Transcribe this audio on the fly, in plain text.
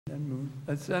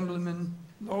Assemblyman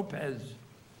Lopez.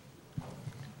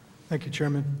 Thank you,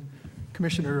 Chairman.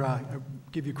 Commissioner, I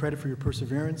give you credit for your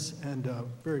perseverance and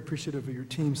very appreciative of your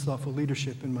team's thoughtful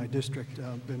leadership in my district.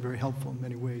 Been very helpful in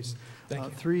many ways.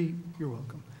 Thank you. You're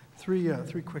welcome. Three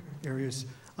quick areas.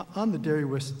 On the dairy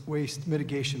waste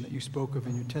mitigation that you spoke of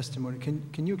in your testimony,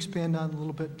 can you expand on a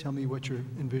little bit? Tell me what you're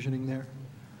envisioning there.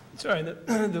 Sorry,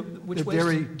 which the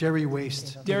waste? Dairy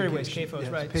waste. Dairy waste, CAFOs,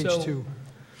 yes, right. Page so 2.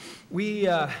 We,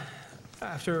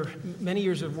 after many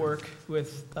years of work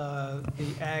with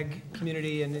the ag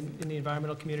community and in the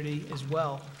environmental community as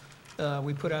well,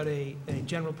 we put out a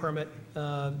general permit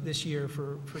this year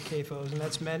for CAFOs, and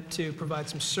that's meant to provide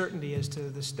some certainty as to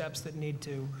the steps that need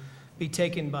to be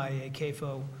taken by a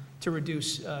CAFO to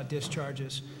reduce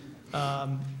discharges.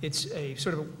 It's a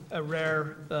sort of a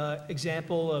rare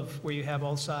example of where you have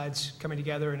all sides coming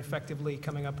together and effectively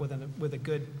coming up with a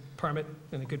good permit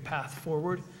and a good path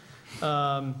forward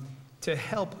to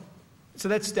help. So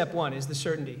that's step one, is the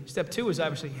certainty. Step two is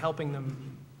obviously helping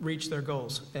them reach their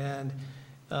goals. And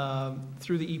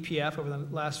through the EPF over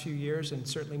the last few years and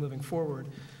certainly moving forward,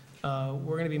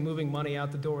 we're going to be moving money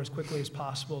out the door as quickly as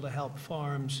possible to help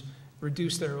farms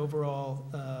reduce their overall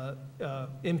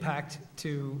impact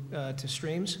to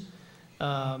streams.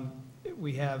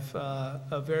 We have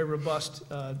a very robust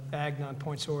ag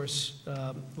non-point source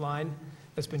line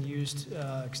that's been used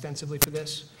extensively for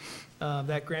this.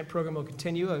 That grant program will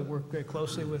continue. I work very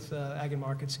closely with Ag and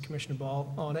Markets Commissioner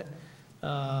Ball on it.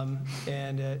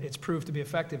 And it's proved to be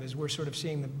effective as we're sort of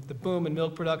seeing the boom in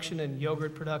milk production and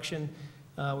yogurt production.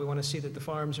 We want to see that the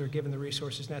farms are given the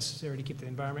resources necessary to keep the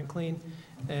environment clean,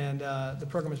 and the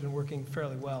program has been working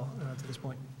fairly well to this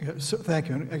point. Yeah, so thank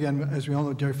you. And again, as we all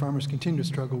know, dairy farmers continue to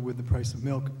struggle with the price of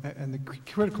milk, and the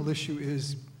critical issue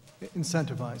is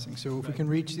incentivizing. So if we can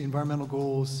reach the environmental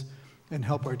goals and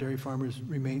help our dairy farmers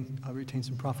retain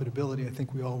some profitability, I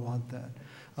think we all want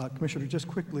that. Commissioner, just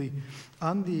quickly,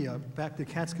 on the back to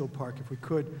Catskill Park, if we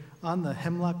could, on the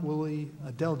hemlock woolly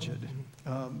adelgid,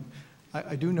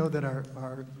 I do know that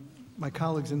my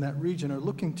colleagues in that region are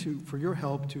looking for your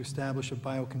help to establish a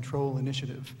biocontrol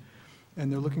initiative,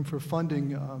 and they're looking for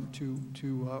funding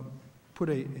to put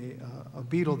a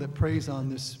beetle that preys on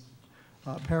this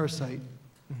parasite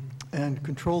and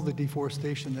control the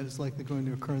deforestation that is likely going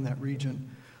to occur in that region.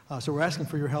 So we're asking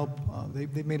for your help.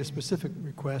 They've made a specific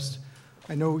request.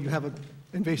 I know you have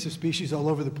invasive species all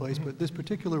over the place, but this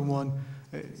particular one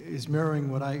is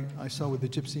mirroring what I saw with the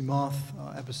gypsy moth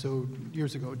episode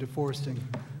years ago, deforesting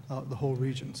the whole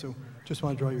region. So just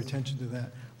want to draw your attention to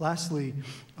that. Lastly,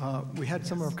 we had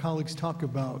some of our colleagues talk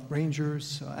about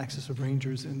rangers, access of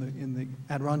rangers in the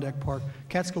Adirondack Park.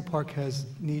 Catskill Park has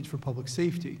needs for public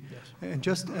safety. Yes. And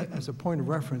just as a point of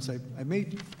reference, I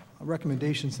made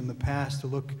recommendations in the past to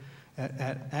look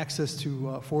at access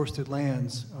to forested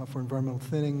lands for environmental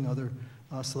thinning, other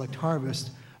select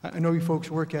harvest. I know you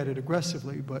folks work at it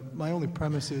aggressively, but my only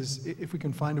premise is if we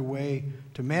can find a way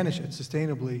to manage it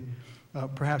sustainably,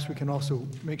 perhaps we can also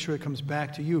make sure it comes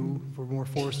back to you for more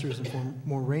foresters and for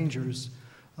more rangers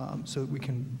so that we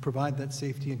can provide that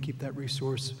safety and keep that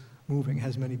resource moving. It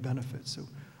has many benefits.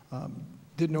 So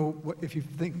didn't know if you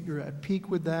think you're at peak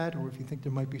with that or if you think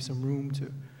there might be some room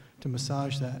to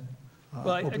massage that.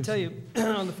 Well, I tell you,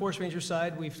 on the forest ranger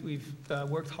side, we've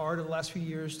worked hard over the last few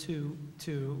years to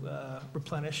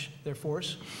replenish their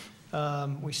force.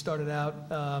 We started out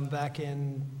back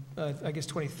in, I guess,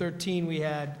 2013. We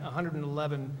had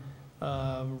 111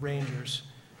 rangers.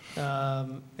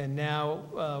 And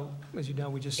now, as you know,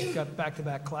 we just got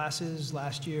back-to-back classes.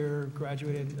 Last year,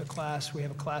 graduated a class. We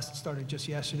have a class that started just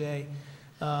yesterday.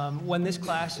 When this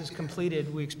class is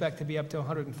completed, we expect to be up to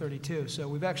 132. So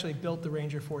we've actually built the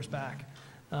ranger force back.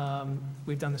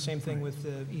 We've done the same thing with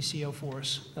the ECO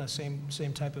force,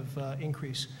 same type of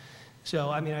increase.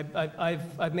 So I mean,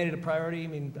 I've made it a priority. I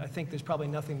mean, I think there's probably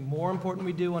nothing more important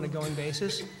we do on a going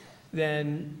basis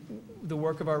than the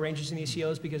work of our rangers and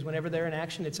ECOs, because whenever they're in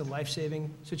action, it's a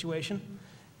life-saving situation.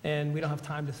 And we don't have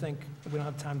time to think, we don't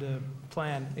have time to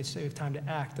plan, we have time to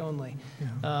act only.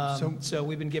 Yeah. So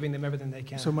we've been giving them everything they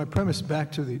can. So my premise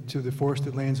back to the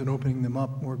forested lands and opening them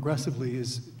up more aggressively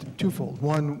is twofold.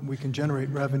 One, we can generate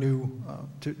revenue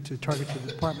to target to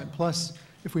the department. Plus,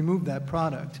 if we move that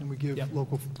product and we give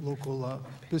local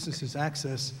businesses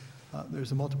access,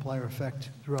 there's a multiplier effect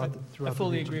throughout the region. I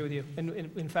fully agree with you. And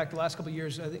in fact, the last couple of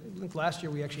years, I think last year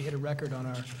we actually hit a record on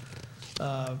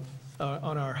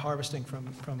our harvesting from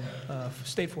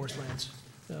state forest lands.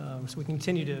 So we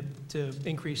continue to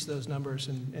increase those numbers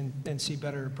and see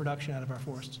better production out of our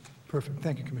forests. Perfect.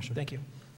 Thank you, Commissioner. Thank you.